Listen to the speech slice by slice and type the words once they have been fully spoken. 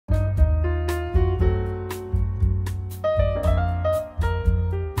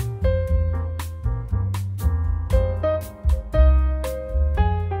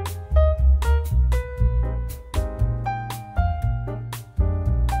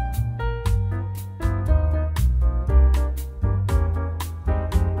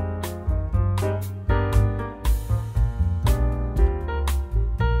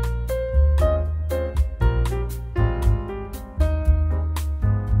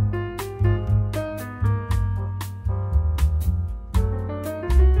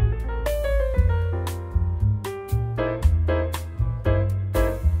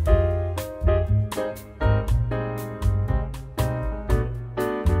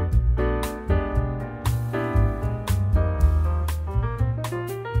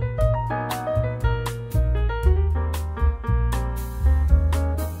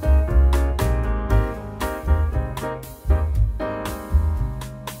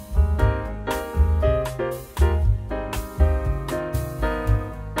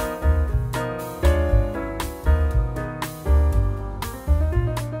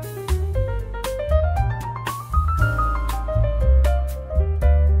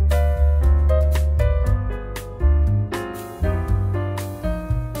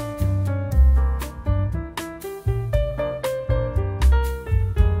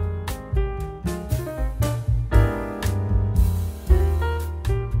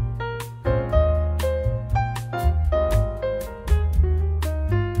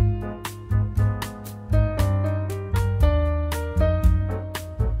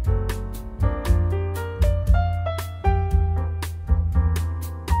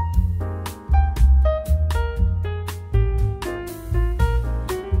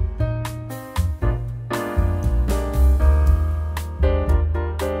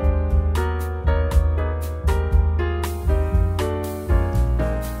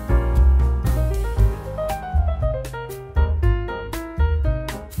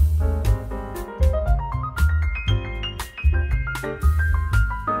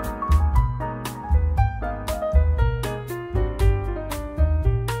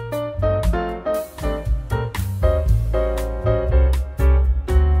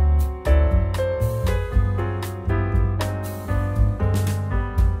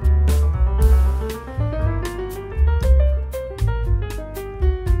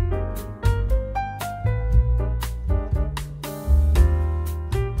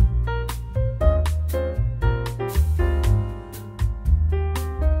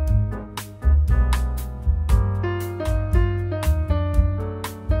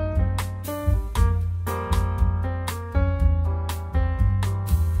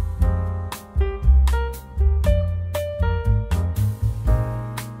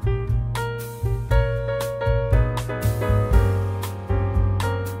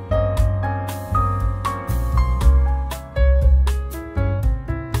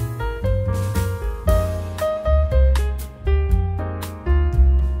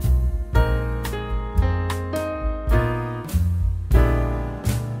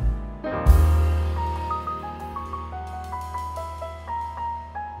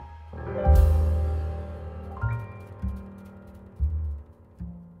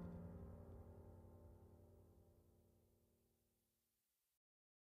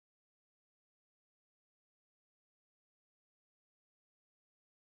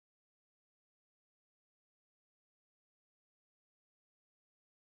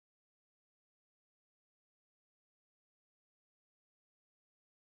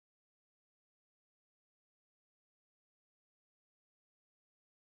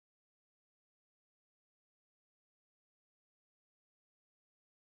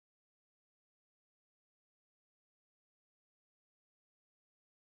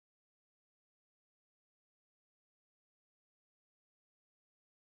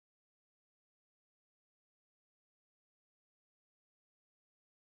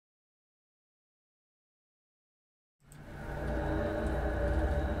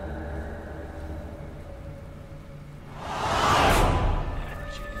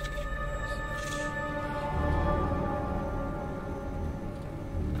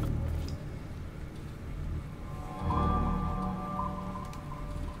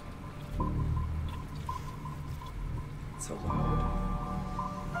So loud.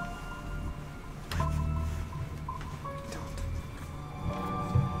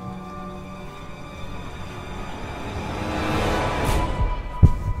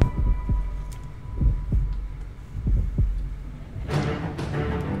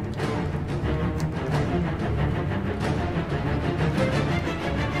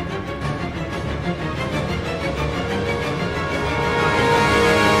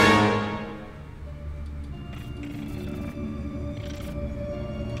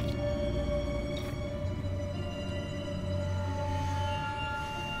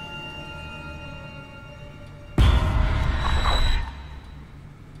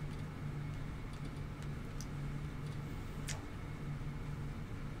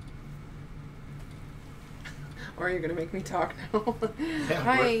 Or are you going to make me talk now? Yeah,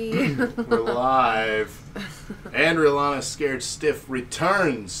 Hi. We're live. And Rilana Scared Stiff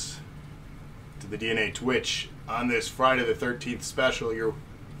returns to the DNA Twitch on this Friday the 13th special, your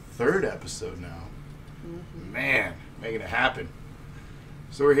third episode now. Mm-hmm. Man, making it happen.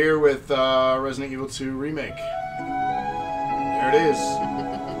 So we're here with Resident Evil 2 Remake. There it is.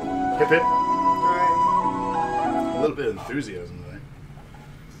 Hip hip. Right. A little bit of enthusiasm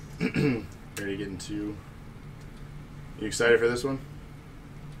today. Ready to get into... You excited for this one?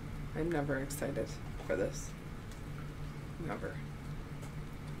 I'm never excited for this. Never.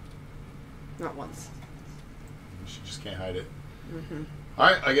 Not once. She just can't hide it. Mm-hmm.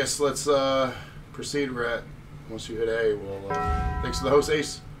 Alright, I guess let's proceed. We're at, once you hit A, we'll, thanks to the host,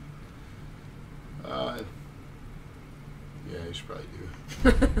 Ace. Yeah, you should probably do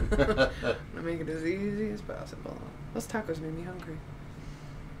it. I'm gonna make it as easy as possible. Those tacos made me hungry.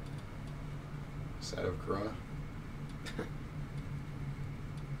 Side of Corona.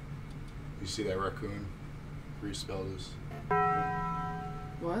 You see that raccoon respelled as...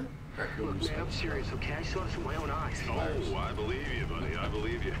 What? Raccoon Look, man, I'm serious, okay? I saw this with my own eyes. Oh, I believe you, buddy. I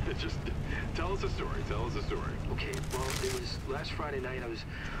believe you. Just tell us a story. Tell us a story. Okay, well, it was last Friday night. I was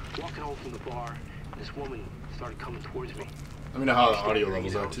walking home from the bar, and this woman started coming towards me. Let me know how the audio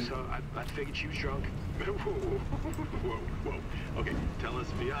levels are, too. So I figured she was drunk. Whoa, whoa, whoa. Okay, tell us,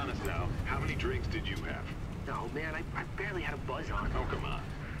 be honest now. How many drinks did you have? No, man, I barely had a buzz on. Oh, come on.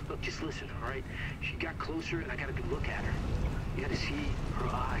 Look, just listen, all right? She got closer, and I got a good look at her. You had to see her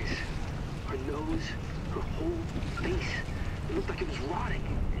eyes, her nose, her whole face. It looked like it was rotting.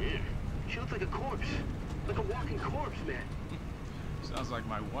 Yeah. She looked like a corpse. Like a walking corpse, man. Sounds like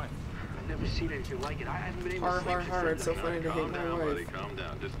my wife. I've never seen anything like it. I haven't been able to sleep since It's so funny to hate Calm my down, wife. buddy. Calm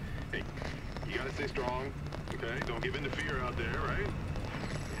down. Just, hey, you gotta stay strong, okay? Don't give in to fear out there, right?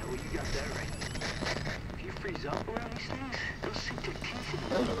 Yeah, well, you got that right. If you freeze up around these things, they'll sink their teeth in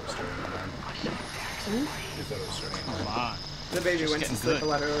I you. thought it was starting to rhyme. I thought it was starting to rhyme. Come on. The baby Just went to getting sleep good. a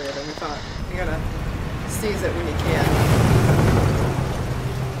lot earlier than we thought. You gotta seize it when you can.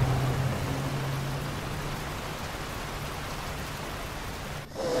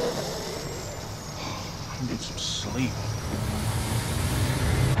 I need some sleep.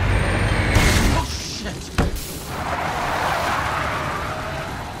 Oh, shit.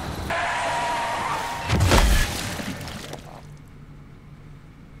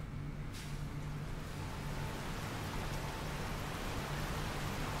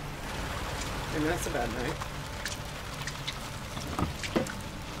 I mean, that's a bad night.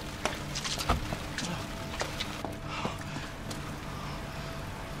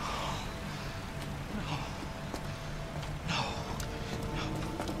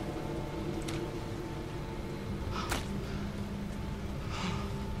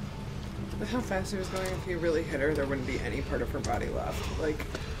 With how fast he was going, if he really hit her, there wouldn't be any part of her body left. Like,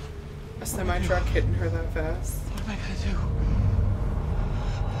 a semi-truck hitting her that fast. What am I gonna do?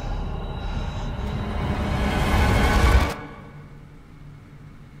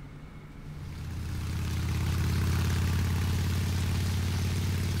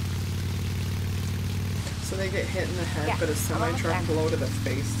 So they get hit in the head, but a semi-truck blow to the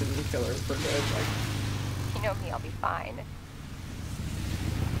face didn't kill her for good. Like, You know me, I'll be fine.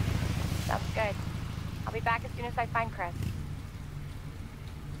 Sounds good. I'll be back as soon as I find Chris.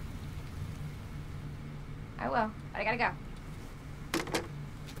 I will, but I gotta go.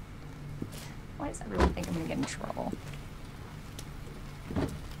 Why does everyone think I'm gonna get in trouble?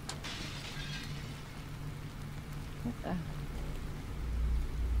 What the?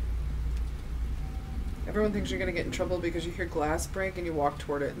 everyone thinks you're gonna get in trouble because you hear glass break and you walk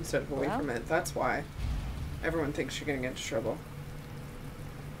toward it instead of away Well. from it. That's why. Everyone thinks you're gonna get into trouble.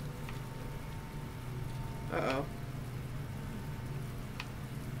 Uh-oh.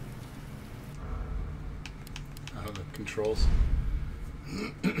 The controls.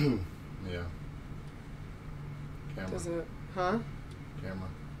 Yeah. Camera Does it? Huh? Camera.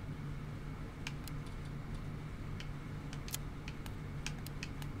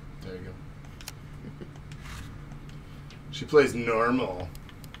 There you go. She plays normal.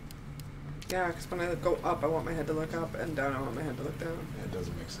 Yeah, because when I go up, I want my head to look up, and down, I want my head to look down. Yeah, it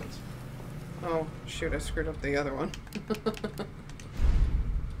doesn't make sense. Oh, shoot, I screwed up the other one.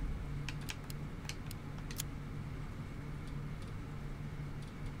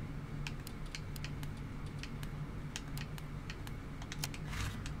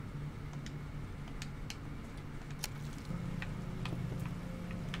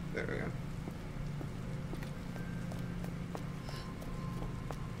 There we go.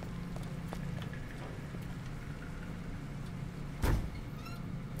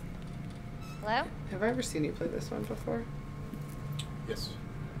 Hello? Have I ever seen you play this one before? Yes.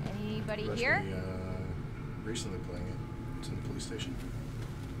 Anybody I'm here? actually, recently playing it. It's in the police station.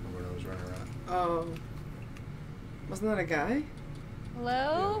 When I was running around. Oh. Wasn't that a guy? Yeah,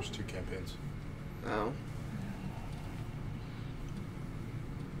 Hello? there's 2 campaigns. Oh.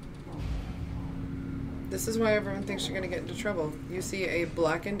 This is why everyone thinks you're gonna get into trouble. You see a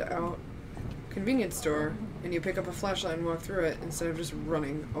blackened out convenience store, and you pick up a flashlight and walk through it instead of just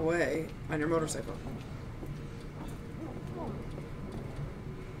running away on your motorcycle.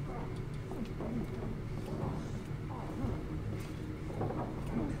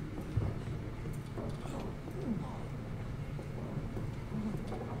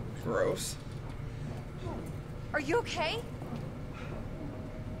 Gross. Are you okay?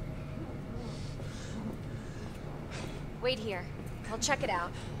 Wait here. I'll check it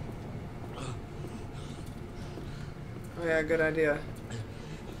out. Oh yeah, good idea.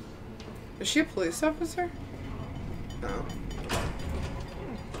 Is she a police officer? No.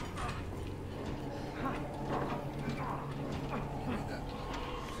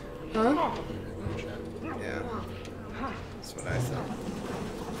 Huh? Yeah. That's what I said.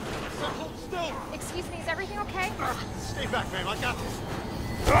 Hold still! Excuse me, is everything okay? Stay back, ma'am. I got this.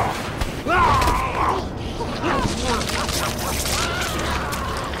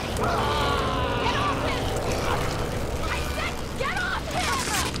 Get off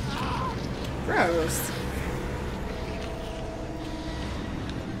him! Gross.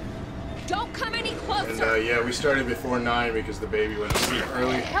 Don't come any And closer! yeah, we started before 9 because the baby went to sleep early.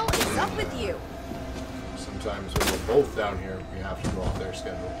 What the hell is up with you? Sometimes when we're both down here, we have to go off their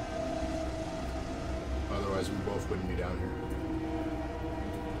schedule. Otherwise, we both wouldn't be down here.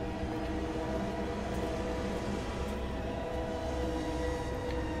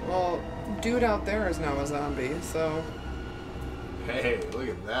 Well, dude out there is now a zombie, so... Hey, look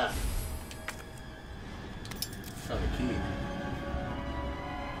at that. Found a key.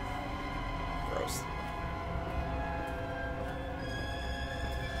 Gross.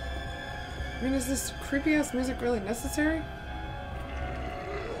 I mean, is this creepy-ass music really necessary?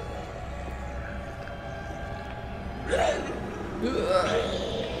 Ugh.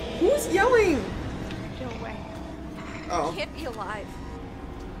 Who's yelling? No way. Oh. Can't be alive.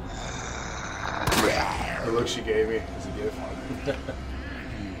 The look she gave me as a gift.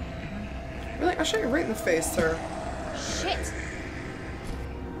 Really? I shot you right in the face, sir. Shit!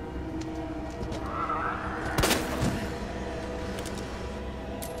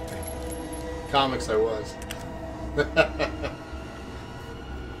 Comics I was.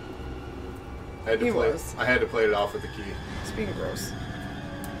 He was. I had to play it off with the key. It's being gross.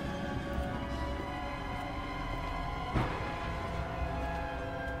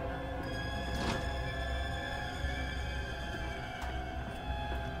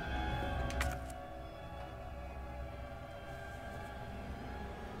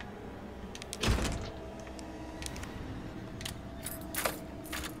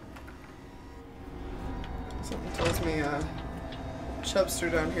 Something tells me Chubster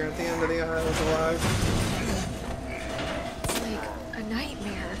down here at the end of the aisle is alive. It's like a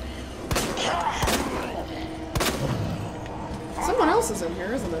nightmare. Someone else is in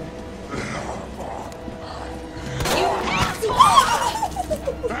here, isn't there? You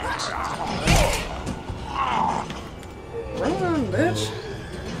Run, bitch!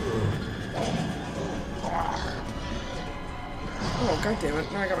 Oh, god damn it.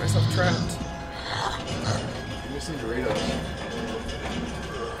 Now I got myself trapped. Give me some Doritos.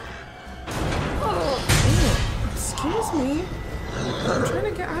 Excuse me. I'm trying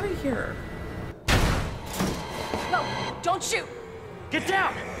to get out of here. No, don't shoot! Get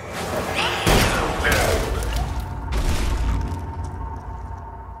down!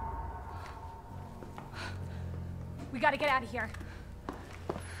 We gotta get out of here.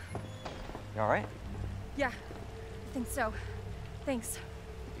 You alright? Yeah, I think so. Thanks.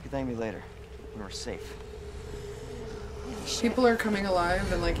 You can thank me later, when we're safe. People are coming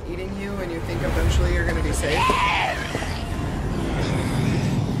alive and like eating you, and you think eventually you're gonna be safe.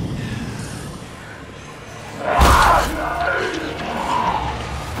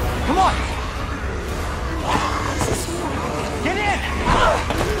 Come on! Get in!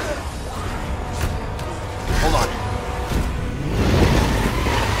 Hold on.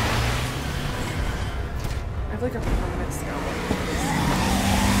 I have like a permanent scout.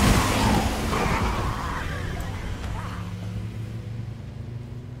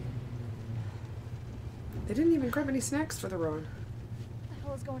 They didn't even grab any snacks for the road. What the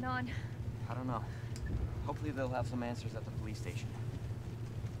hell is going on? I don't know. Hopefully they'll have some answers at the police station.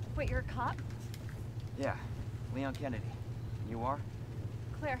 Wait, you're a cop? Yeah, Leon Kennedy. You are?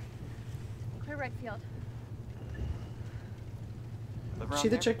 Claire. Claire Redfield. Live around She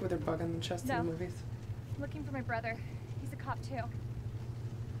the here? chick with her bug on the chest No. in the movies. I'm looking for my brother. He's a cop too.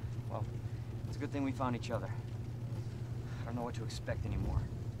 Well, it's a good thing we found each other. I don't know what to expect anymore.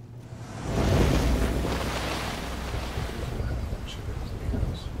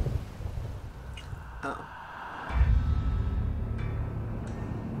 Oh.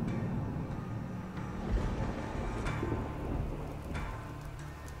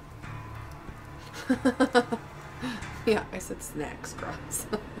 Yeah, I said snacks, Cross.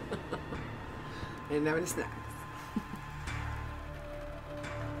 I didn't have any snacks.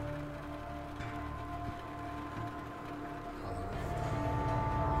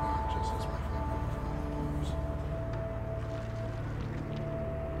 Just as my phone.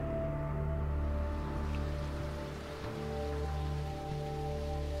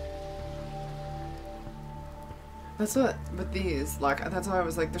 That's what, with these, like, that's why I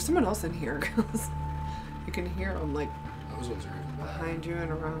was like, there's someone else in here, because you can hear them, like, Those ones are even better. behind you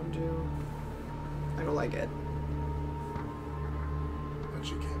and around you. I don't like it. But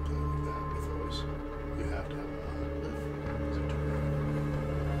you can't play like that with those. You have to have them on. Those are too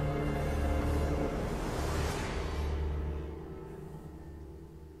big.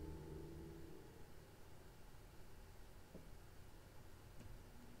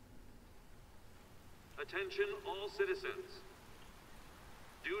 Attention all citizens.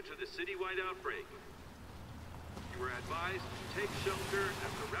 Due to the citywide outbreak, you are advised to take shelter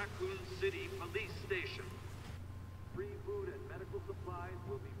at the Raccoon City Police Station. Free food and medical supplies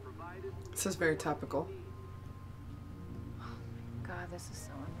will be provided. This is very topical. God, this is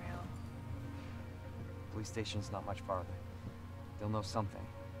so unreal. Police station's not much farther. They'll know something.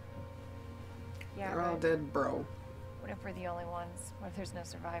 Yeah, They're all but dead, bro. what if we're the only ones? What if there's no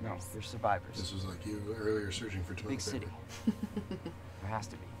survivors? No, they're survivors. This was like you earlier searching for toilet Big paper. city. There has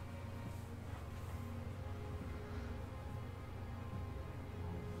to be.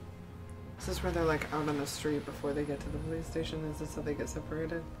 Is this where they're like out on the street before they get to the police station? Is this how they get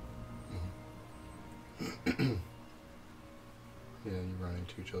separated? Yeah, you run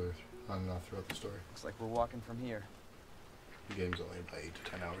into each other on and off throughout the story. Looks like we're walking from here. The game's only about 8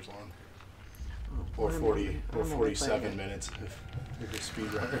 to 10 hours long. Oh, Or I'm 40, only- or I'm only 47 playing it. minutes if you're a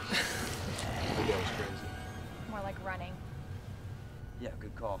speedrunner. The game's crazy. More like running. Yeah,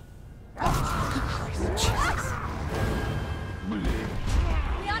 good call.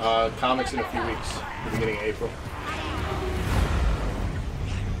 Comics in a few weeks, the beginning of April.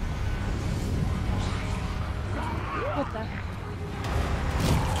 What the?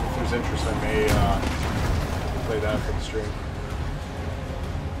 If there's interest, I may play that for the stream.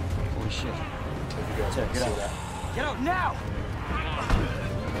 Holy shit. If you guys want to Get see out. that. Get out now!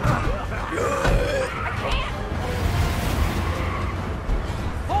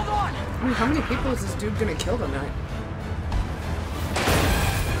 Hold on! I mean, how many people is this dude gonna kill tonight?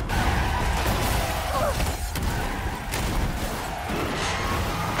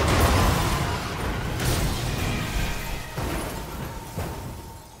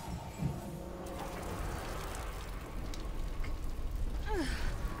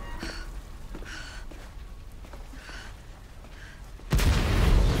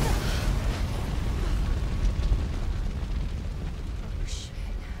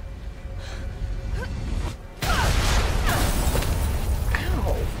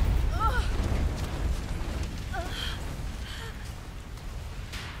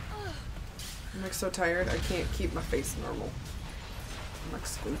 I'm like so tired, I can't keep my face normal. I'm like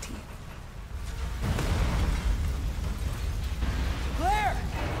squinty. Claire!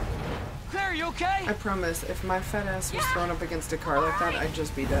 Claire, you okay? I promise, if my fat ass was thrown up against a car like that, I'd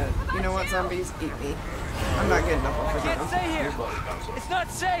just be dead. You know what, zombies? Eat me. I'm not getting up off the Can't ground. stay here. It's not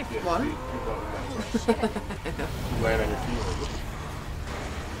safe. Yeah, What? You land on your feet.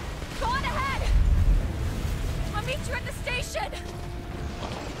 Go on ahead! I'll meet you at the station!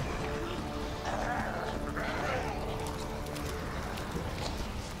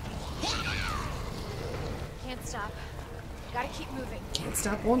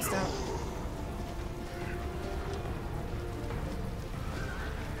 stop, won't stop.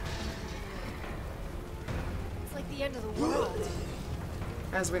 It's like the end of the world.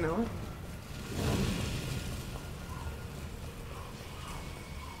 As we know it.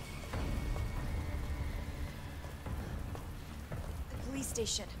 The police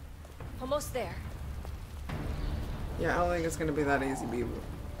station. Almost there. Yeah, I don't think it's gonna be that easy, Beaver.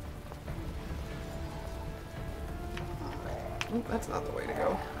 Oh, that's not the way to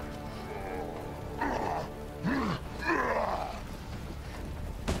go. I'm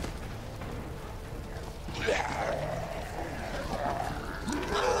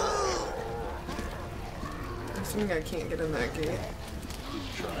assuming I can't get in that gate.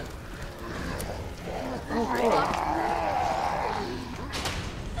 Try. Oh, cool.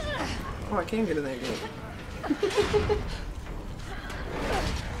 Oh, I can get in that gate.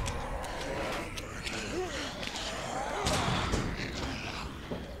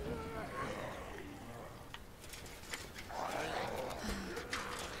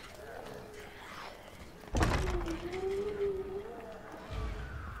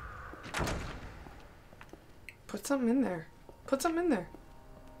 Put something in there. Put something in there.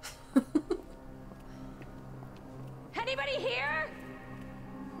 Anybody here?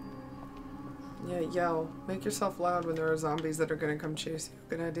 Yeah, yell. Make yourself loud when there are zombies that are gonna come chase you.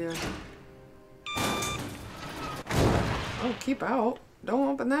 Good idea. Oh, keep out. Don't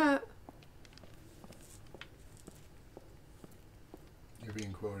open that. You're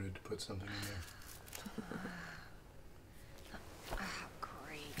being quoted to put something in there. Oh,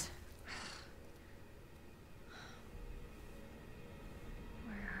 great.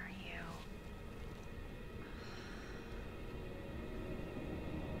 Where are you?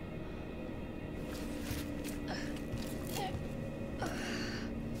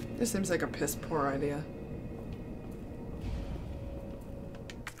 This seems like a piss poor idea.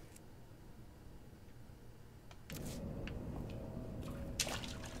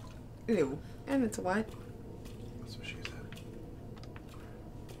 Ew. And it's what? That's what she said.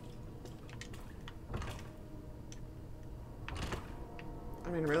 I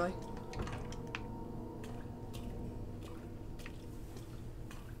mean, really?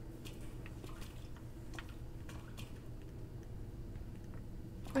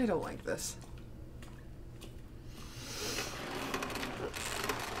 I don't like this.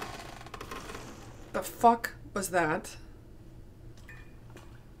 The fuck was that?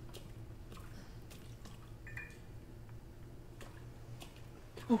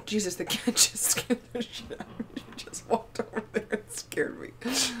 Oh, Jesus, the cat just scared the shit out of me. She just walked over there and scared me.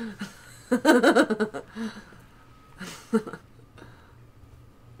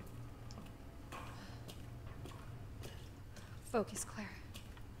 Focus, Claire.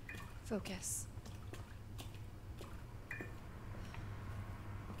 Focus.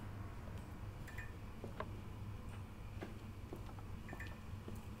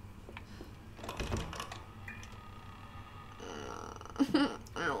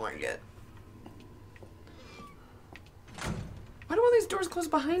 I don't like it. Why do all these doors close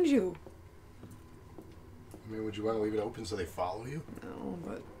behind you? I mean, would you want to leave it open so they follow you? No,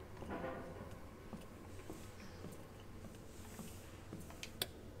 but...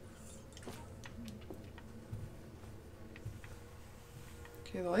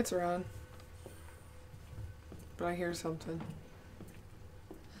 Okay, the lights are on. But I hear something.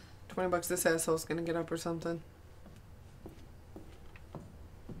 $20 this asshole's gonna get up or something.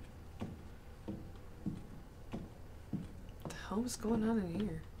 What the hell is going on in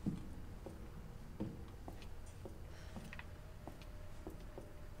here?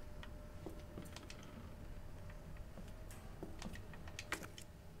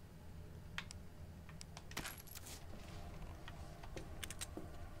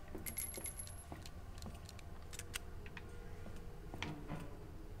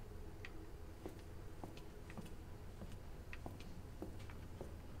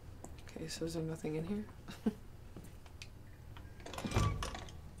 Okay, so is there nothing in here?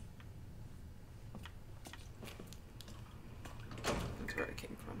 That's where I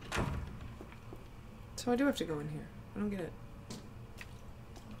came from. So I do have to go in here. I don't get it.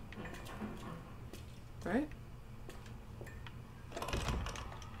 Right?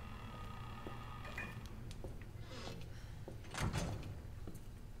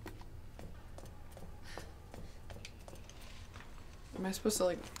 Am I supposed to,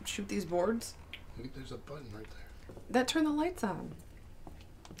 like, shoot these boards? There's a button right there. That turned the lights on.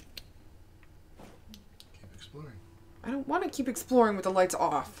 Keep exploring. I don't want to keep exploring with the lights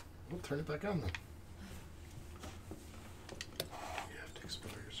off. Well, turn it back on then. You have to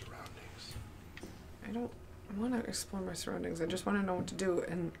explore your surroundings. I don't I want to explore my surroundings. I just want to know what to do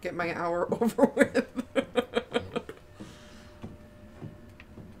and get my hour over with.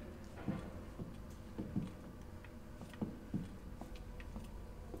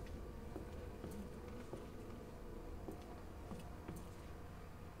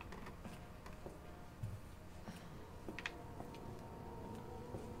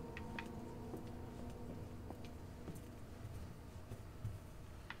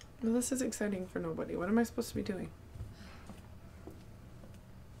 Well, this is exciting for nobody. What am I supposed to be doing?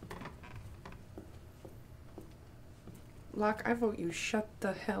 Locke, I vote you shut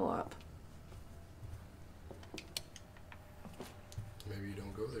the hell up. Maybe you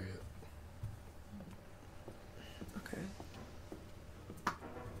don't go there yet. Okay.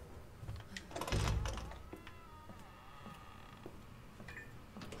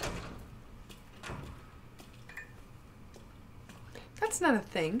 That's not a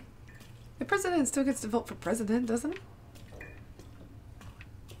thing. The president still gets to vote for president, doesn't he?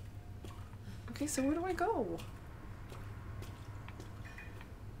 Okay, so where do I go?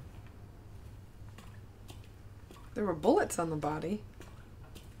 There were bullets on the body.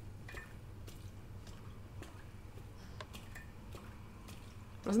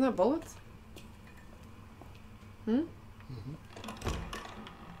 Wasn't that bullets? Hmm? Mm-hmm.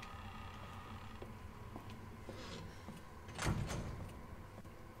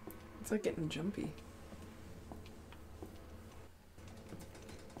 It's like getting jumpy.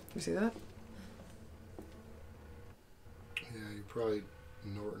 You see that? Yeah, you probably...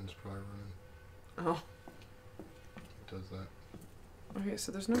 Norton's probably running. Oh. He does that. Okay,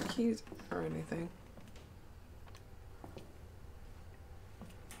 so there's no keys or anything.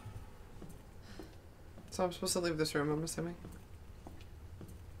 So I'm supposed to leave this room, I'm assuming.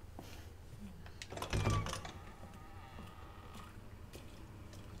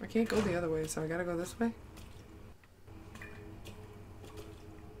 I can't go the other way, so I gotta go this way?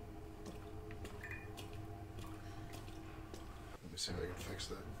 Let me see if I can fix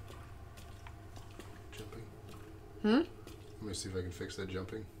that. Jumping. Hmm? Let me see if I can fix that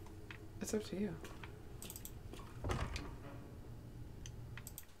jumping. It's up to you.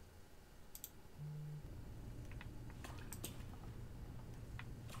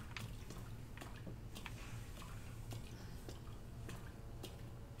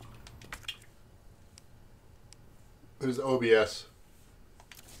 There's OBS.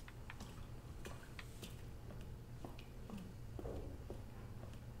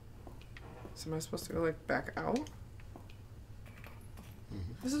 So am I supposed to go like back out?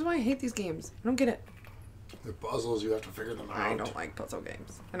 Mm-hmm. This is why I hate these games. I don't get it. They're puzzles, you have to figure them out. I don't like puzzle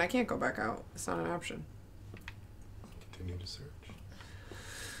games. And I can't go back out. It's not an option. Continue to search.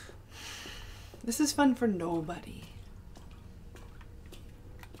 This is fun for nobody.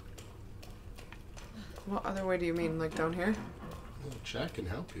 What other way do you mean? Like down here? Well, chat can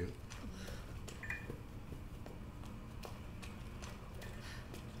help you.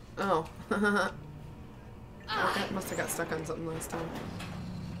 Oh. Okay, must have got stuck on something last time.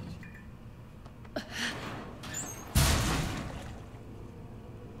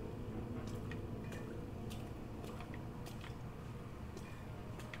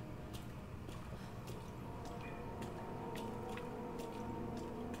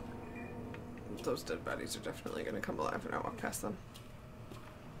 Those dead bodies are definitely going to come alive when I walk past them.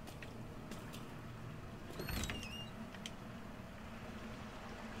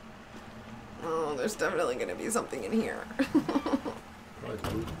 Oh, there's definitely going to be something in here. Probably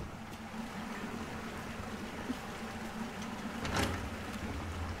poop.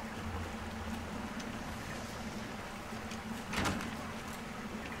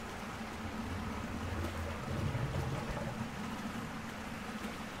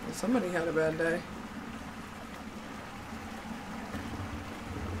 Somebody had a bad day.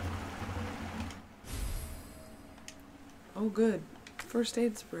 Oh, good. First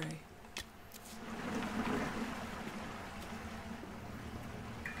aid spray.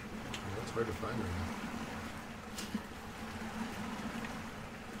 That's hard to find right now.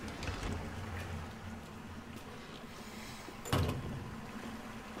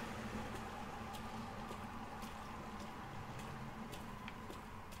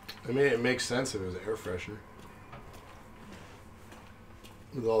 I mean, it makes sense if it was air freshener.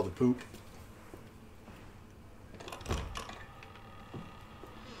 With all the poop.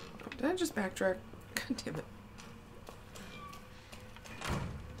 Did I just backtrack? God damn it.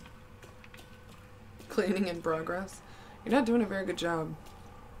 Cleaning in progress. You're not doing a very good job.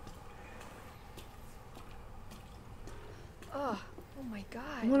 Oh my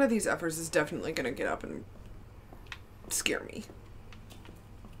god. One of these efforts is definitely going to get up and scare me.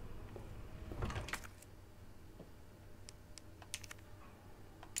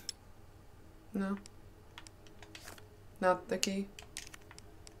 No. Not the key.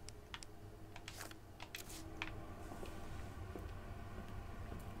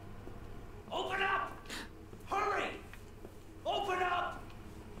 Open up! Hurry! Open up!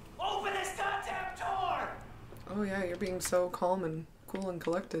 Open this goddamn door! Oh yeah, you're being so calm and cool and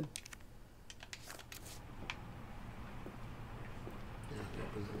collected.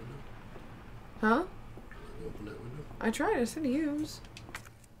 Huh? Open that window. I tried. I said use.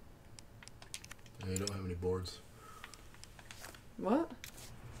 Yeah, you don't have any boards. What?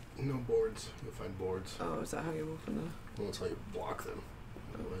 No boards. You'll find boards. Oh, is that how you open the... Well, that's how you block them.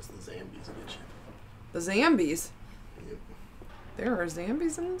 Otherwise the zombies will get you. The zombies? Yep. There are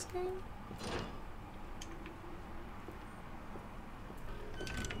zombies in this game?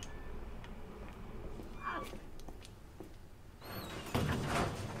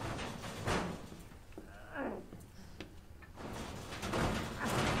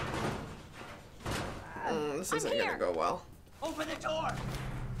 This isn't gonna go well. Open the door!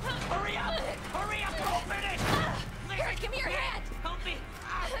 Hurry up! Hurry up! Open it! Here, give me your hand. Help me!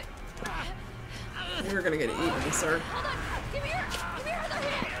 You're gonna get eaten, sir. Hold on. Give me your other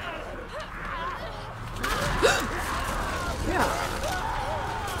hand. Yeah.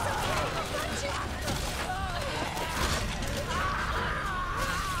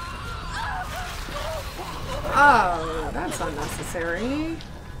 Oh, that's unnecessary.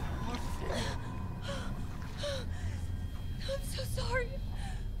 I'm so sorry.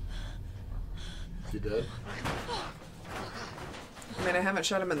 You dead? I mean, I haven't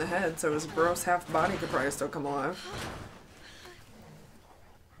shot him in the head, so his gross half body could probably still come alive.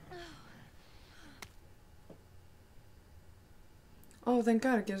 Oh, thank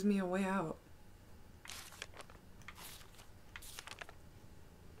God, it gives me a way out.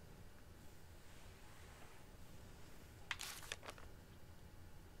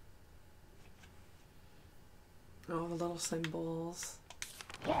 Oh, the little symbols.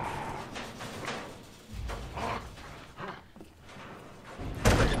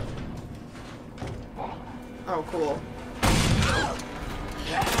 Oh, cool.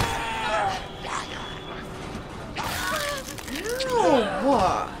 Ew,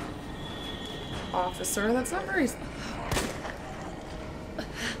 what? Officer, that's not very...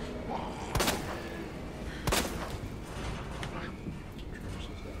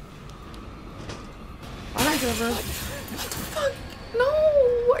 Alright, Trevor. Fuck! No!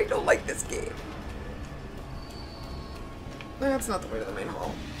 I don't like this game. That's not the way to the main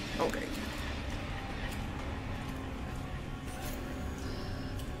hall. Okay.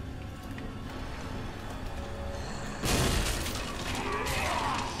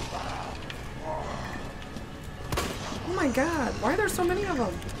 Oh my God, why are there so many of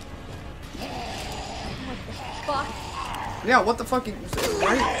them? What the fuck? Yeah, what the fuck?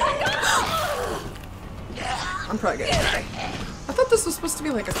 Right? I'm probably gonna die. I thought this was supposed to be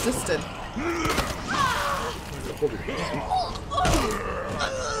like assisted. What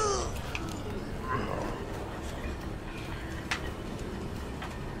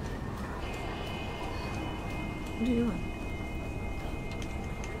are you doing?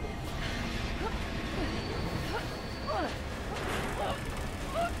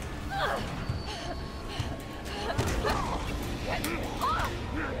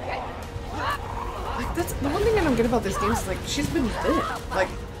 Like, that's the one thing I don't get about this game is like she's been bit. Like,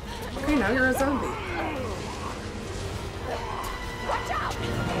 okay, now you're a zombie. Watch out!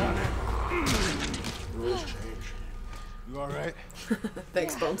 Rules change. You alright?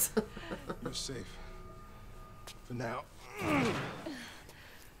 Thanks, Bones. You're safe. For now.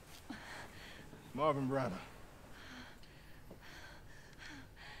 Marvin Browner.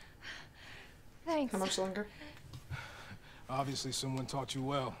 Thanks. How much longer? Obviously someone taught you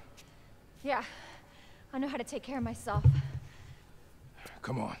well. Yeah. I know how to take care of myself.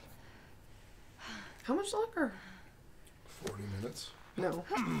 Come on. How much longer? 40 minutes. No.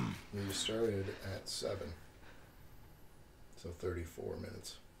 We started at 7. So 34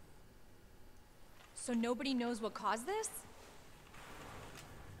 minutes. So nobody knows what caused this?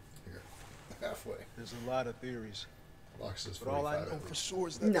 Here. Halfway. There's a lot of theories. Lox is But all I 45 know at for least. sure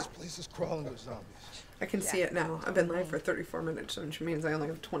is that No. this place is crawling with zombies. I can see it now. I've been live for 34 minutes, which means I only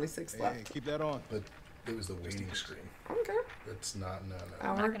have 26 Hey, left. keep that on. But it was the waiting screen. Okay. It's not, no.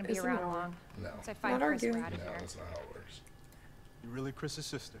 I'm not gonna be is an around hour. long. No. Once I find Not Chris, we're arguing. out of No, here. that's not how it works. You really Chris's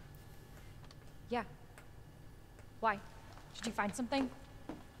sister? Yeah. Why? Did you find something?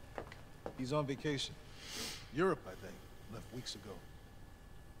 He's on vacation. Europe, I think. Left weeks ago.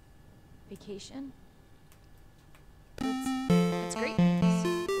 Vacation? That's great news.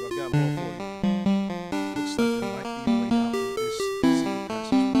 Well, I've got more for you. Looks like there might be a way out of this secret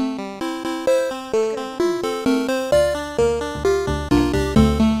passageway.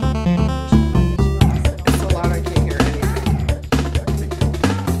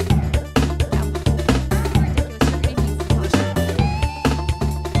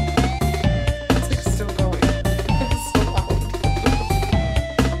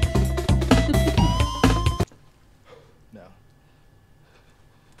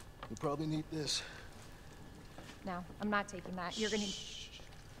 probably need this. No, I'm not taking that. You're gonna...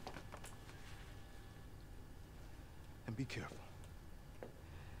 And be careful.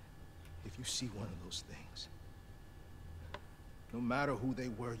 If you see one of those things, no matter who they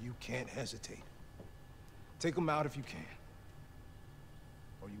were, you can't hesitate. Take them out if you can.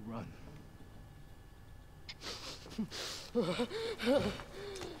 Or you run.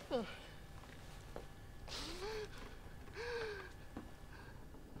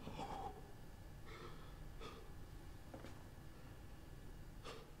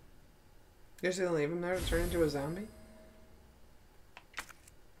 You're just gonna leave him there to turn into a zombie?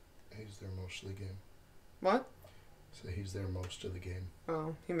 He's there most of the game. What? So he's there most of the game.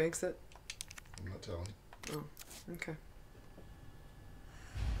 Oh, he makes it? I'm not telling. Oh, okay.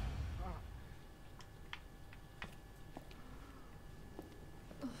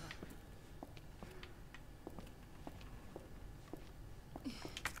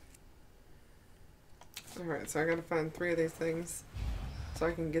 Alright, so I gotta find 3 of these things so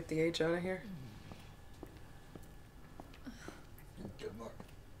I can get the H out of here. Good luck.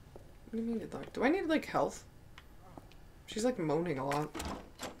 What do you mean good luck? Do I need, like, health? She's, like, moaning a lot.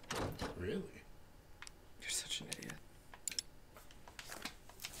 Really? You're such an idiot.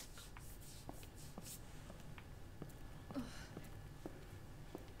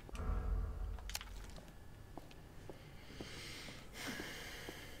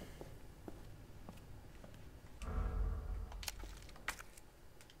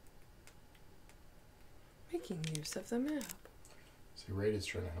 Making use of the map. See, Raid is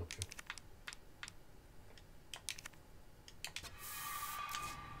trying to help you.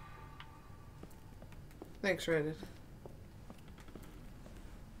 Thanks, Reddit.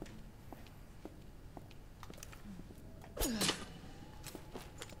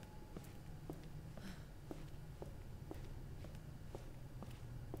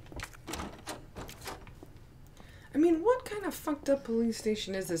 I mean, what kind of fucked up police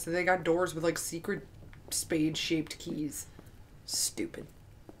station is this that they got doors with like secret spade-shaped keys? Stupid.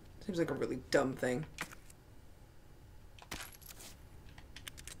 Seems like a really dumb thing.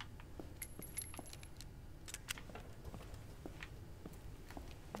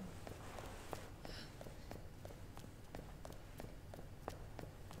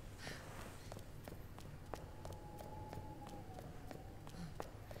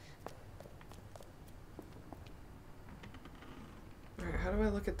 Alright, how do I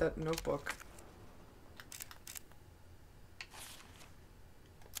look at that notebook?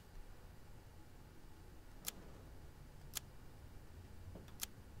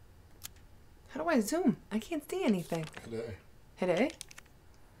 How do I zoom? I can't see anything. Hit A. Hit A?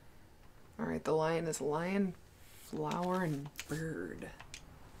 Alright, the lion is lion, flower, and bird.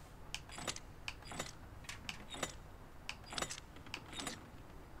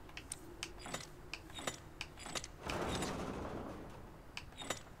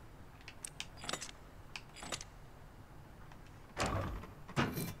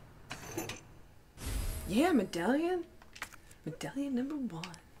 Yeah, medallion. Medallion number 1.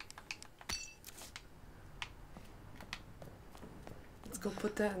 Let's go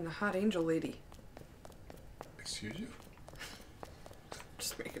put that in the hot angel lady. Excuse you?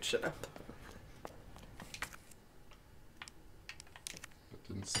 Just making shit up. That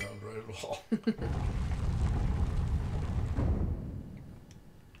didn't sound right at all.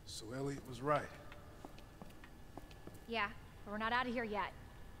 So Elliot was right. Yeah, but we're not out of here yet.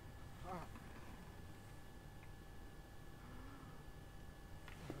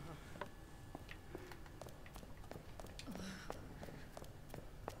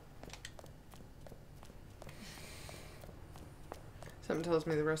 Something tells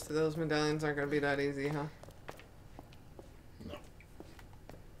me the rest of those medallions aren't going to be that easy, huh? No.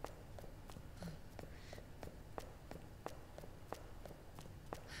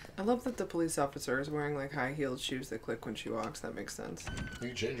 I love that the police officer is wearing like high-heeled shoes that click when she walks. That makes sense. You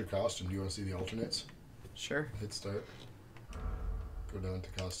can change your costume. Do you want to see the alternates? Sure. Hit start. Go down to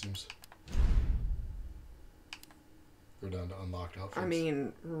costumes. Go down to unlocked outfits. I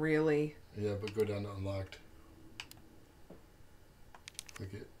mean, really? Yeah, but go down to unlocked.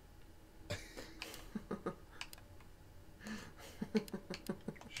 Click it.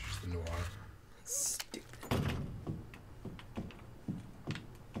 She's the noir. Stupid. I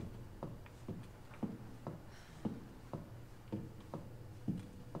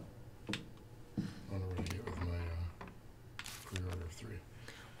wonder what I get with my pre-order of 3.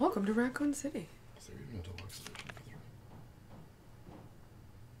 Welcome to Raccoon City. Is there even a deluxe edition for 3?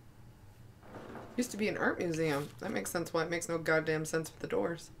 Used to be an art museum. That makes sense why it makes no goddamn sense with the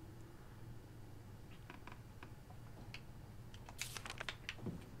doors.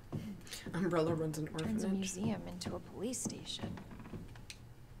 Umbrella runs an Turns a orphanage. museum into a police station.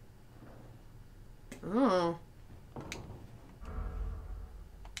 Oh.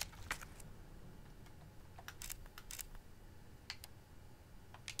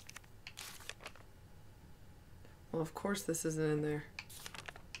 Well, of course this isn't in there.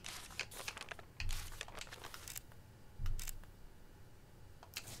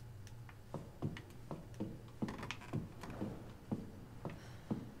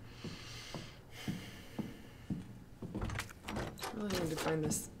 I really need to find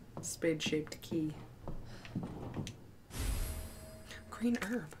this spade-shaped key. Green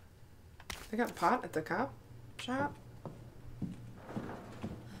herb. They got pot at the cop shop?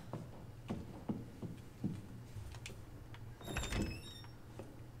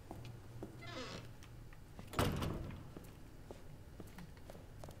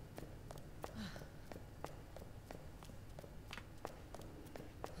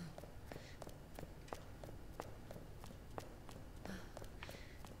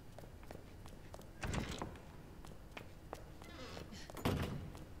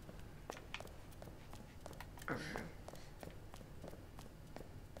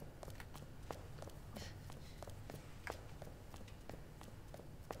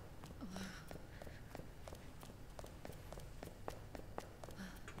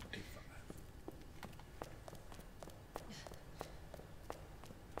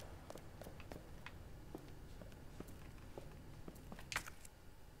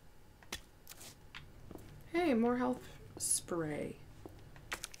 Hey, more health spray.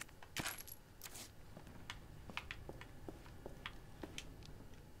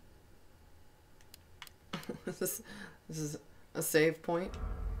 This is a save point.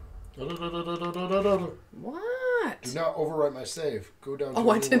 What? Do not overwrite my save. Go down to Oh,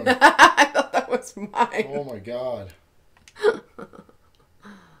 I the did one. not. I thought that was mine. Oh my god.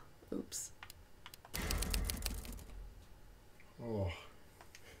 Oops. Oh.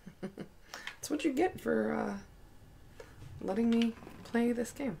 That's what you get for letting me play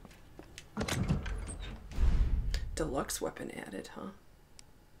this game. Deluxe weapon added, huh?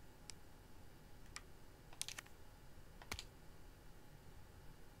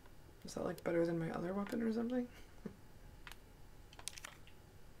 Is that like better than my other weapon or something?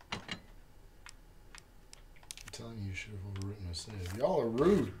 I'm telling you, you should have overwritten my save. Y'all are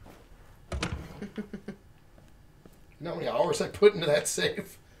rude. You know how many hours I put into that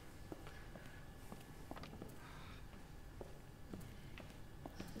save?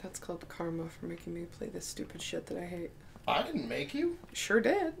 That's called karma for making me play this stupid shit that I hate. I didn't make you. Sure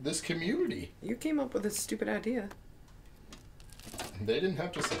did. This community. You came up with this stupid idea. They didn't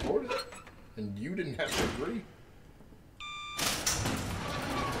have to support it. And you didn't have to agree.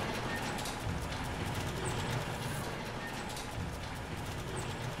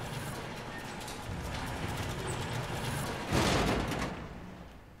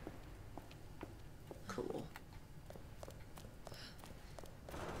 Cool.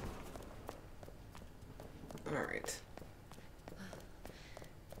 Alright.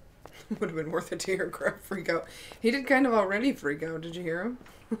 Would have been worth it to hear Crab freak out. He did kind of already freak out. Did you hear him?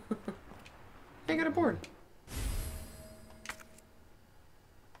 I got a board.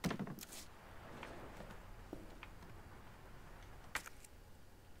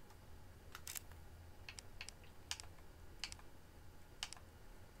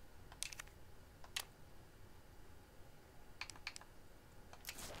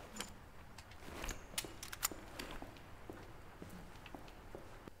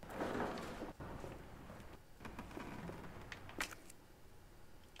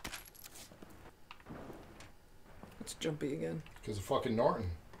 It's jumpy again. Because of fucking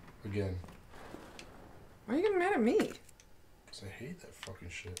Norton. Again. Why are you getting mad at me? Because I hate that fucking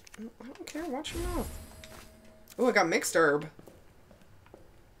shit. I don't care. Watch your mouth. Oh, I got mixed herb.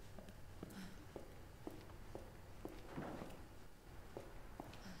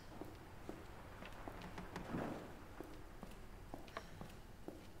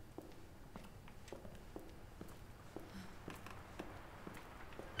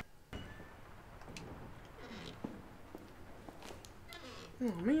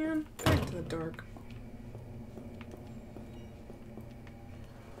 Oh man, back to the dark.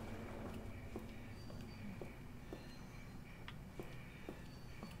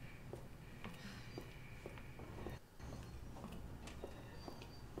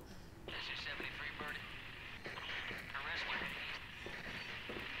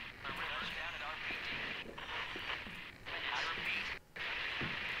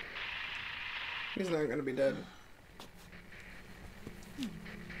 He's not gonna be dead.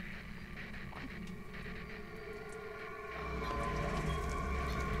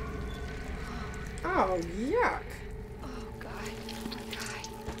 Oh, yuck. Oh, God.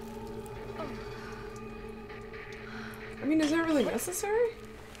 Oh. I mean, is that really necessary?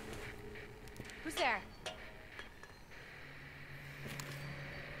 Who's there?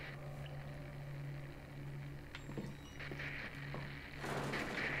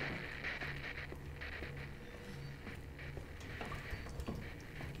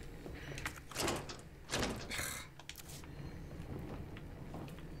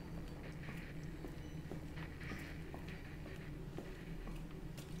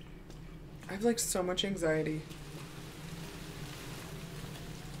 I have like so much anxiety.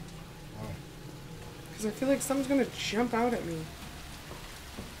 Because I feel like someone's gonna jump out at me.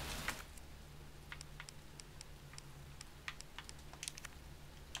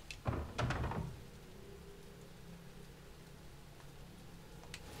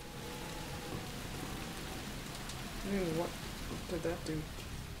 What did that do?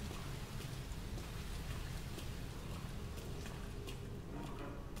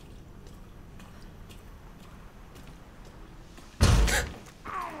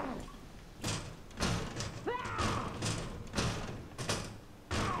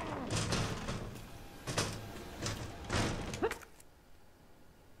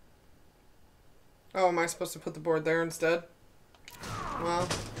 Oh, am I supposed to put the board there instead? Well,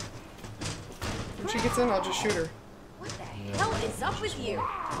 when she gets in, I'll just shoot her. What the hell is up with you?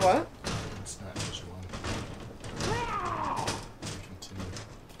 What? It's not just one. Continue.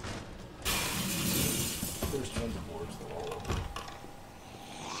 There's tons of boards though all over.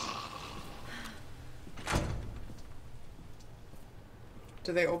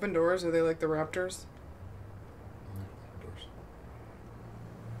 Do they open doors? Are they like the Raptors? Doors.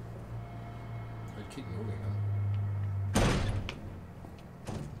 I'd keep moving them.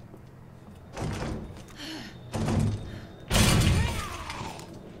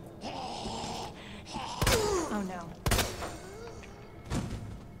 Oh, no.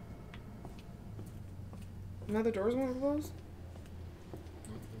 Now the doors won't close?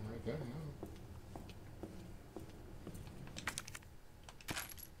 Nothing right there, no.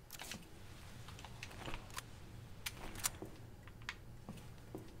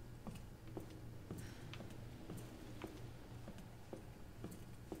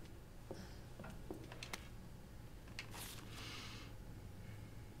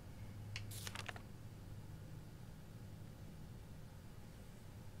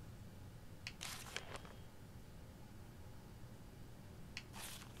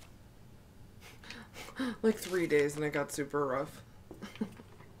 Like 3 days and it got super rough.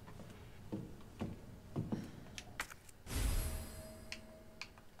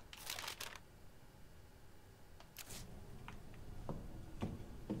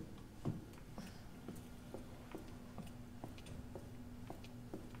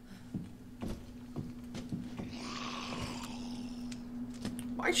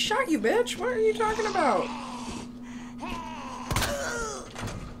 I shot you, bitch! What are you talking about?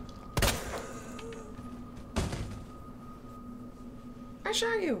 I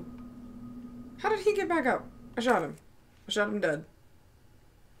shot you. How did he get back up? I shot him. I shot him dead.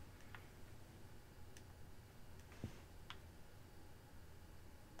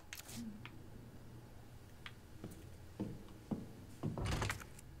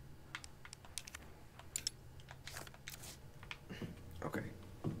 Okay.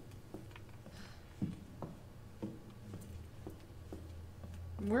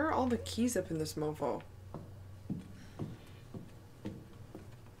 Where are all the keys up in this mofo?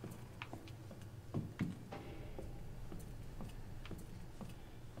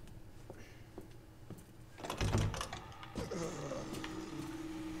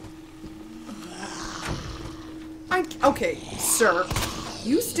 Okay, sir.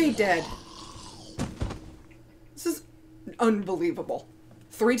 You stay dead. This is unbelievable.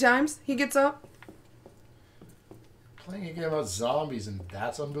 3 times he gets up? Playing a game about zombies and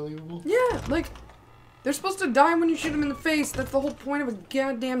that's unbelievable? Yeah, like, they're supposed to die when you shoot them in the face. That's the whole point of a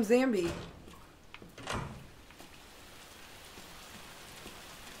goddamn zombie.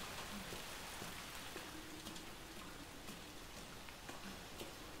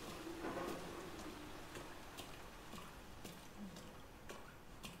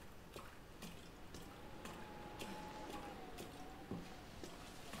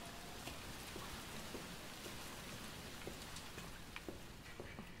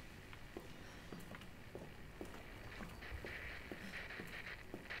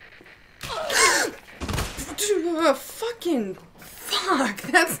 Fucking fuck.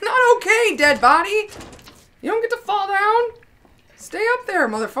 That's not okay, dead body. You don't get to fall down. Stay up there,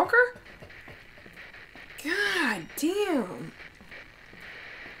 motherfucker. God damn.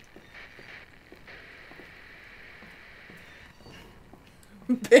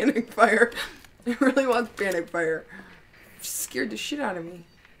 Panic fire. It really was panic fire. Scared the shit out of me.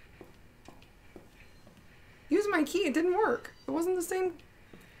 Use my key. It didn't work. It wasn't the same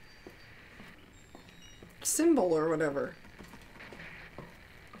symbol or whatever.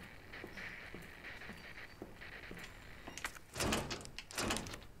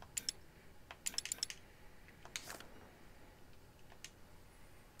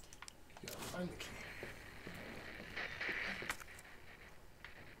 Find the key.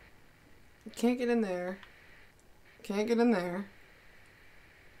 Can't get in there. Can't get in there.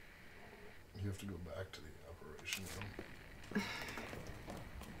 You have to go back to the operation room.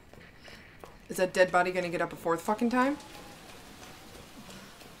 Is that dead body gonna get up a fourth fucking time?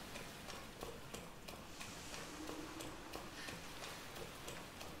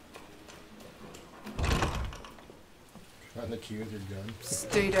 Find the key with your gun.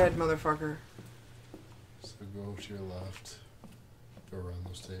 Stay dead, motherfucker. So go to your left. Go around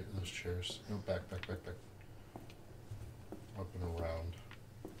those chairs. No, back. Up and around.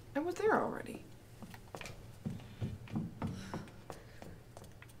 I was there already. Go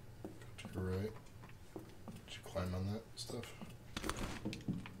to your right. Did you climb on that stuff?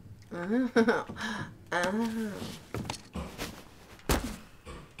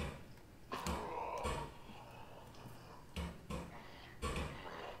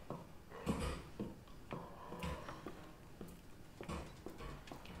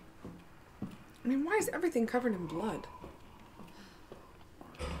 I mean, why is everything covered in blood?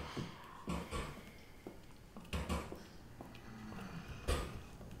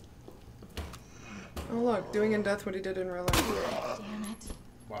 Oh look, doing in death what he did in real life. Damn it.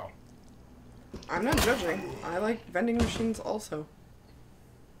 Wow. I'm not judging. I like vending machines also.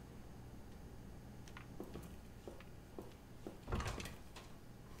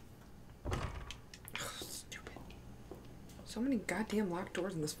 Stupid. So many goddamn locked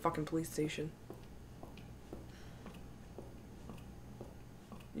doors in this fucking police station.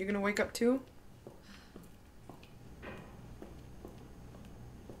 You gonna wake up too?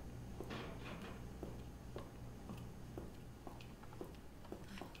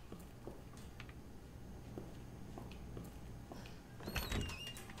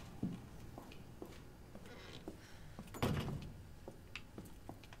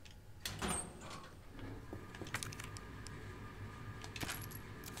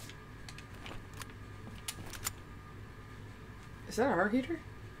 Is that our heater?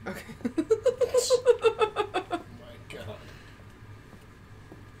 Okay. Oh my god.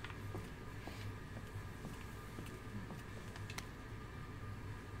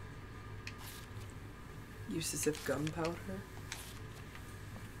 Uses of gunpowder.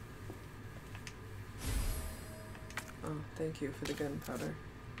 Oh, thank you for the gunpowder.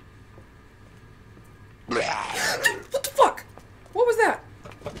 What the fuck? What was that?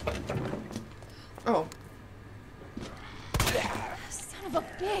 Oh. Son of a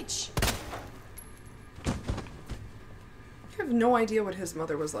bitch! You have no idea what his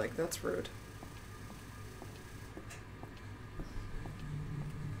mother was like. That's rude.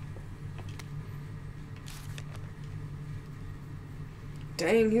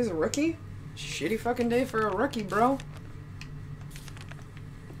 Dang, he's a rookie? Shitty fucking day for a rookie, bro.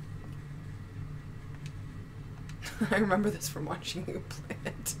 I remember this from watching you play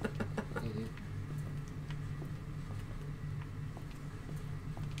it. Mm-hmm.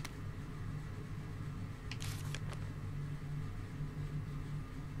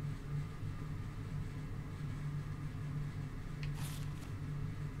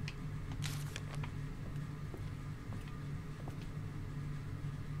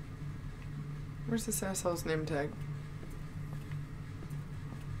 Where's this asshole's name tag?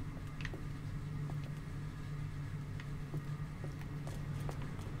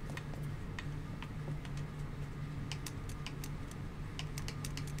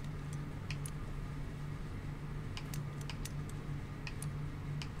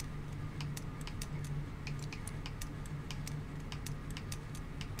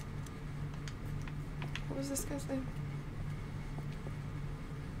 What was this guy's name?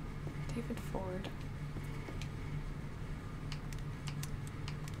 David Ford.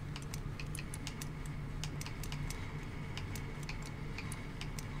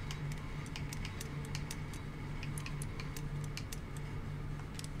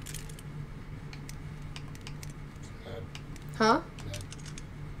 Huh?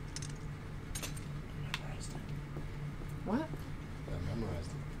 What? I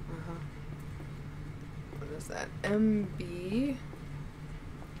memorized it. Uh-huh. What is that? MB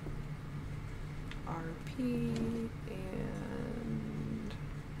RP and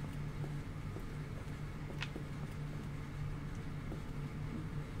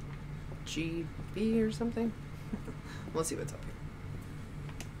GB or something. We'll see what's up here.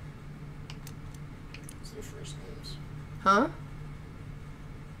 What's their first names? Huh?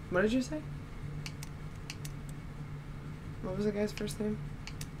 What did you say? What was the guy's first name?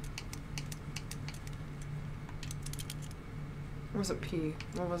 Or was it P?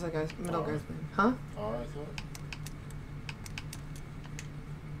 What was that guy's middle guy's name? Huh? R, I thought.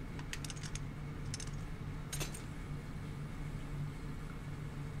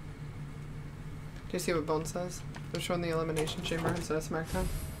 Do you see what Bone says? They're showing the Elimination Chamber instead of SmackDown.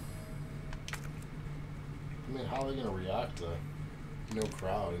 I mean, how are they gonna react to no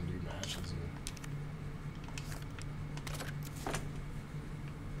crowd and do matches? And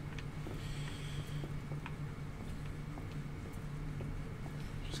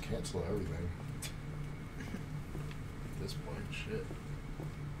just cancel everything. At this point, shit.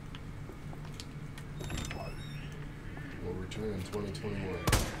 We'll return in 2021.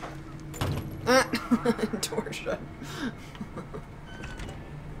 Door shut.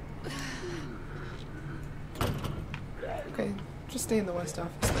 Okay, just stay in the West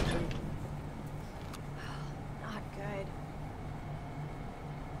Office then, dude. Not good.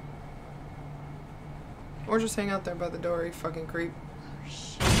 Or just hang out there by the door, you fucking creep. Oh,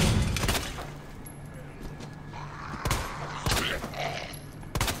 shit.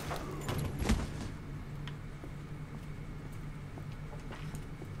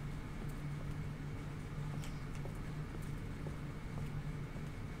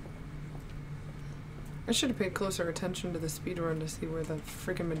 I should have paid closer attention to the speedrun to see where the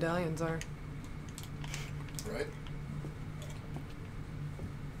freaking medallions are. Right?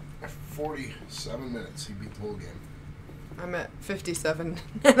 At 47 minutes, he beat the whole game. I'm at 57,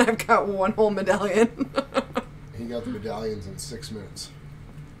 and I've got one whole medallion. He got the medallions in 6 minutes.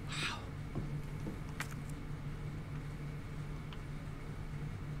 Wow.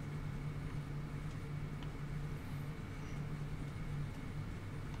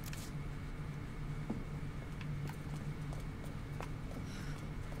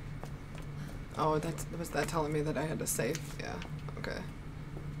 Oh, was that telling me that I had to save? Yeah, okay.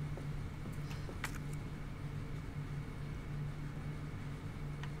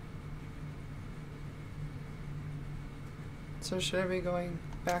 So should I be going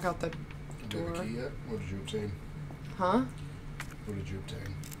back out the door? Did you get a key yet? What did you obtain? Huh? What did you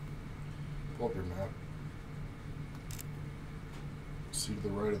obtain? Pull up your map. See to the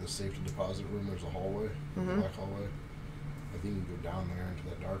right of the safety deposit room, there's a hallway, a black hallway. I think you can go down there into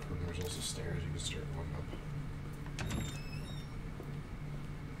that dark room. There's also stairs you can start going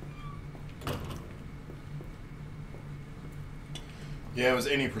up. Yeah, it was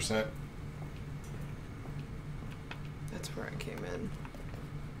 80%. That's where I came in.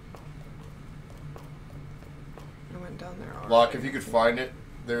 I went down there already. Locke, if you could find it,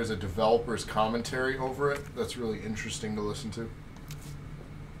 there's a developer's commentary over it. That's really interesting to listen to.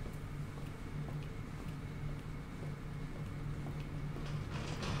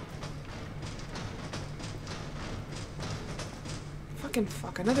 Fucking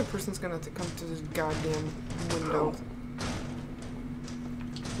fuck. Another person's gonna have to come to this goddamn window.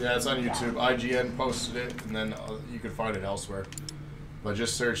 Yeah, it's on YouTube. IGN posted it, and then you can find it elsewhere. But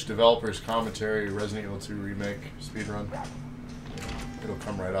just search developers commentary Resident Evil 2 remake speedrun. It'll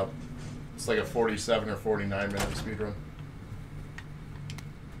come right up. It's like a 47 or 49 minute speedrun.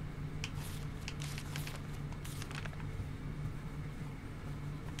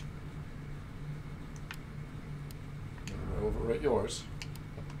 Overwrite yours.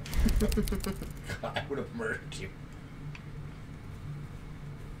 I would have murdered you.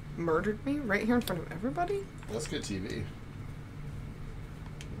 Murdered me? Right here in front of everybody? That's good TV.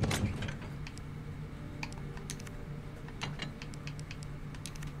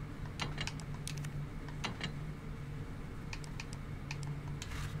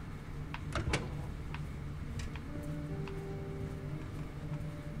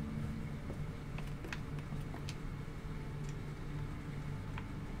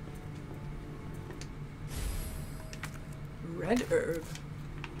 Red herb.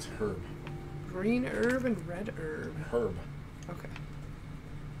 It's herb. Green herb and red herb. Herb. Okay.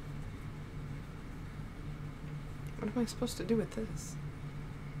 What am I supposed to do with this?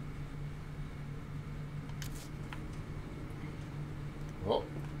 Well,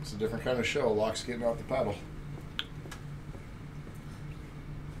 it's a different kind of show. Locke's getting out the paddle.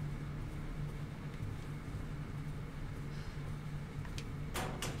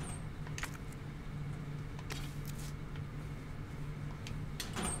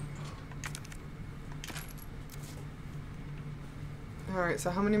 Alright, so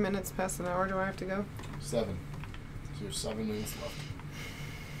how many minutes past an hour do I have to go? 7. So you have 7 minutes left.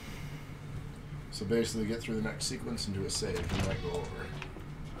 So basically, get through the next sequence and do a save. You might go over.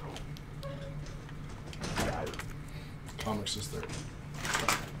 Comics is third.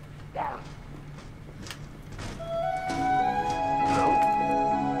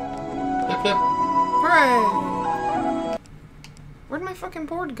 Hip hip. Hooray! Where'd my fucking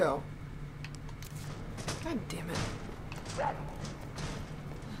board go? God damn it.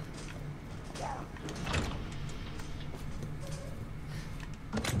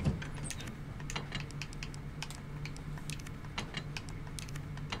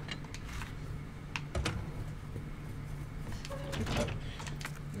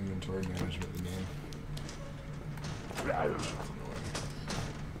 Inventory management, the name.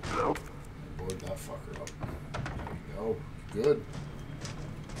 Board that fucker up. There you go. Good.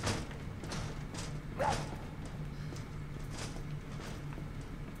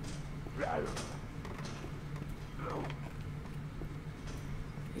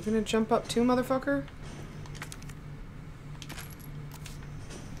 You gonna jump up too, motherfucker?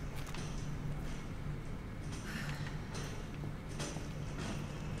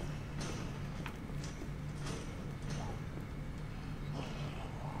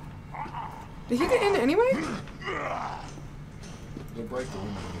 Did he get in anyway? They'll break the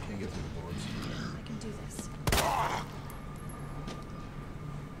window, they can't get through the boards. I can do this.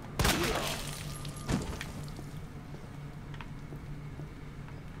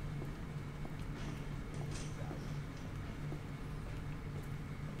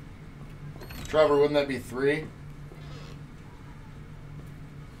 Trevor, wouldn't that be 3?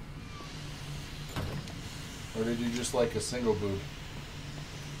 Or did you just like a single boob?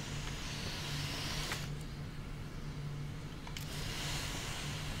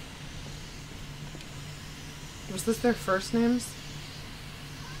 Was this their first names?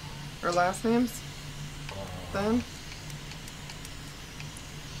 Or last names? Then?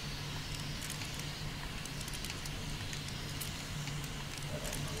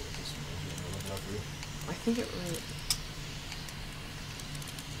 I think it was...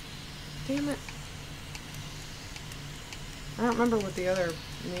 Damn it. I don't remember what the other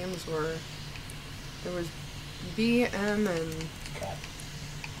names were. There was B, M, and... Cat.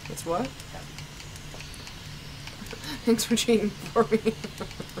 It's what? Cat. Thanks for cheating for me.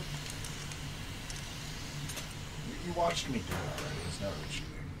 You watched me do it already. It's not really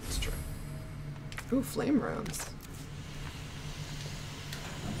cheating. It's true. Ooh, flame rounds.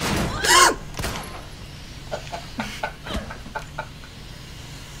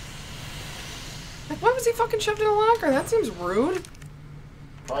 Like, why was he fucking shoved in a locker? That seems rude.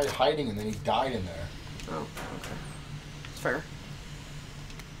 Probably hiding and then he died in there. Oh, okay. It's fair.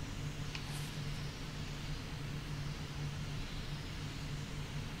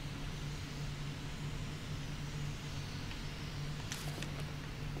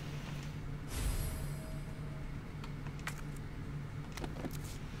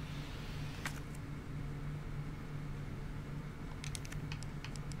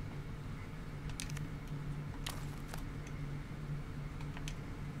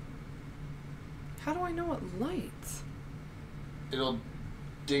 How do I know what lights? It'll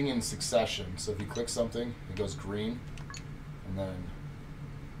ding in succession. So if you click something, it goes green, and then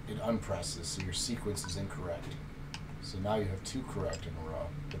it unpresses, so your sequence is incorrect. So now you have 2 correct in a row,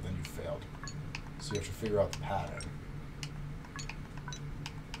 but then you failed. So you have to figure out the pattern.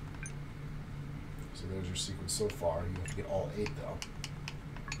 So there's your sequence so far. You have to get all 8 though.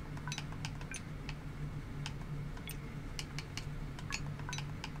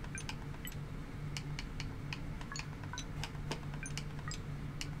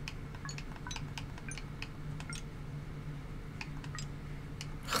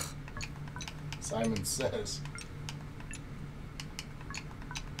 Simon says.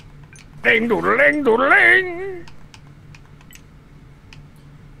 Ding doodling doodling.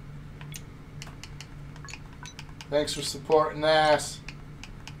 Thanks for supporting ass.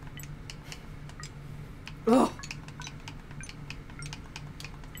 Ugh.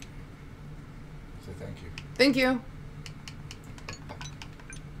 Say thank you. Thank you.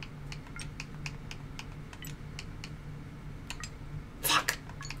 Fuck.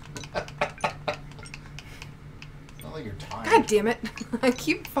 It's not like you're tired. God damn it. I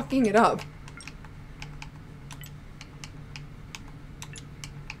keep fucking it up.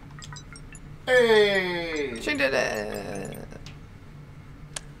 Hey! She did it.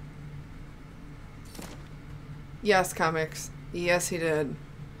 Yes, comics. Yes, he did.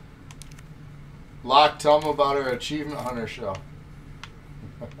 Locke, tell them about our Achievement Hunter show.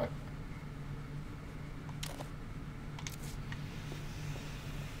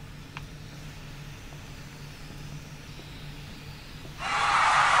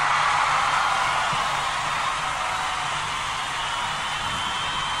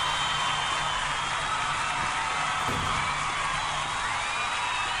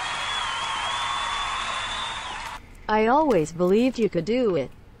 I always believed you could do it.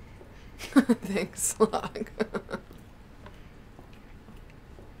 Thanks, Slog.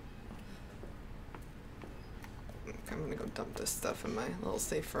 I'm gonna go dump this stuff in my little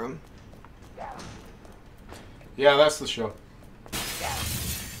safe room. Yeah, that's the show.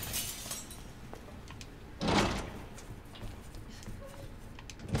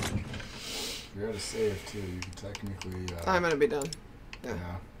 You're at a save too. You can technically. I'm gonna be done.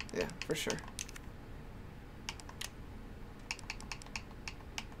 Yeah. Yeah, for sure.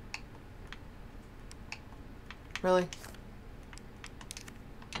 Really?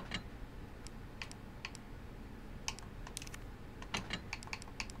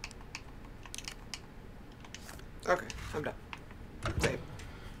 Okay, I'm done. Save.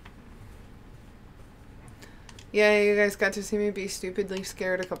 Yeah, you guys got to see me be stupidly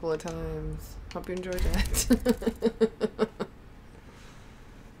scared a couple of times. Hope you enjoyed that.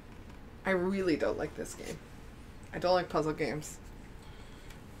 I really don't like this game. I don't like puzzle games.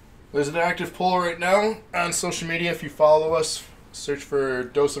 There's an active poll right now on social media. If you follow us, search for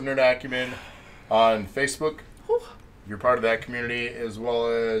Dose of Nerd Acumen on Facebook. You're part of that community, as well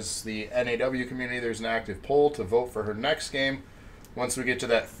as the NAW community. There's an active poll to vote for her next game. Once we get to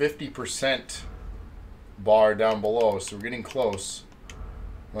that 50% bar down below, so we're getting close.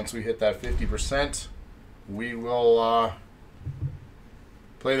 Once we hit that 50%, we will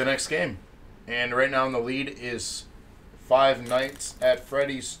play the next game. And right now in the lead is Five Nights at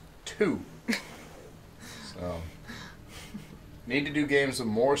Freddy's 2. So, need to do games with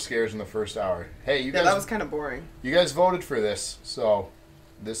more scares in the first hour. Hey, you guys. Yeah, that was kind of boring. You guys voted for this, so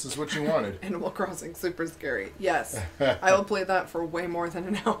this is what you wanted. Animal Crossing, super scary. Yes, I will play that for way more than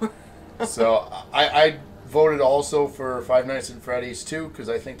an hour. So I voted also for Five Nights at Freddy's 2 because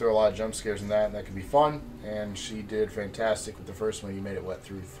I think there are a lot of jump scares in that, and that could be fun. And she did fantastic with the first one. You made it what,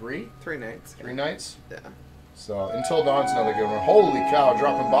 through 3? 3 nights. 3 nights? Yeah. So Until Dawn's another good one. Holy cow,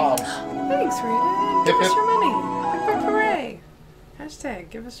 dropping bombs. Thanks, Rita. Give us your money. Hip hip hooray. Hashtag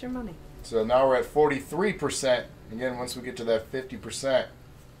give us your money. So now we're at 43%. Again, once we get to that 50%,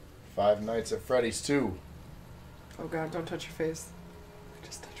 Five Nights at Freddy's 2. Oh god, don't touch your face.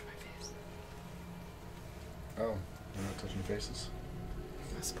 Just touch my face. Oh, you're not touching faces?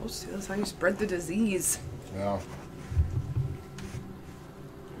 I'm supposed to. That's how you spread the disease. No.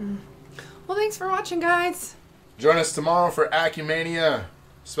 Well, thanks for watching, guys. Join us tomorrow for Acumania.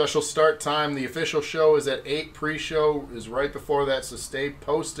 Special start time. The official show is at 8. Pre-show is right before that, so stay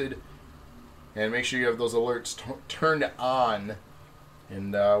posted. And make sure you have those alerts turned on.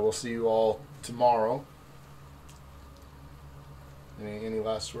 And we'll see you all tomorrow. Any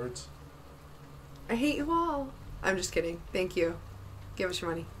last words? I hate you all. I'm just kidding. Thank you. Give us your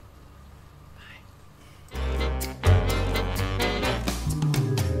money.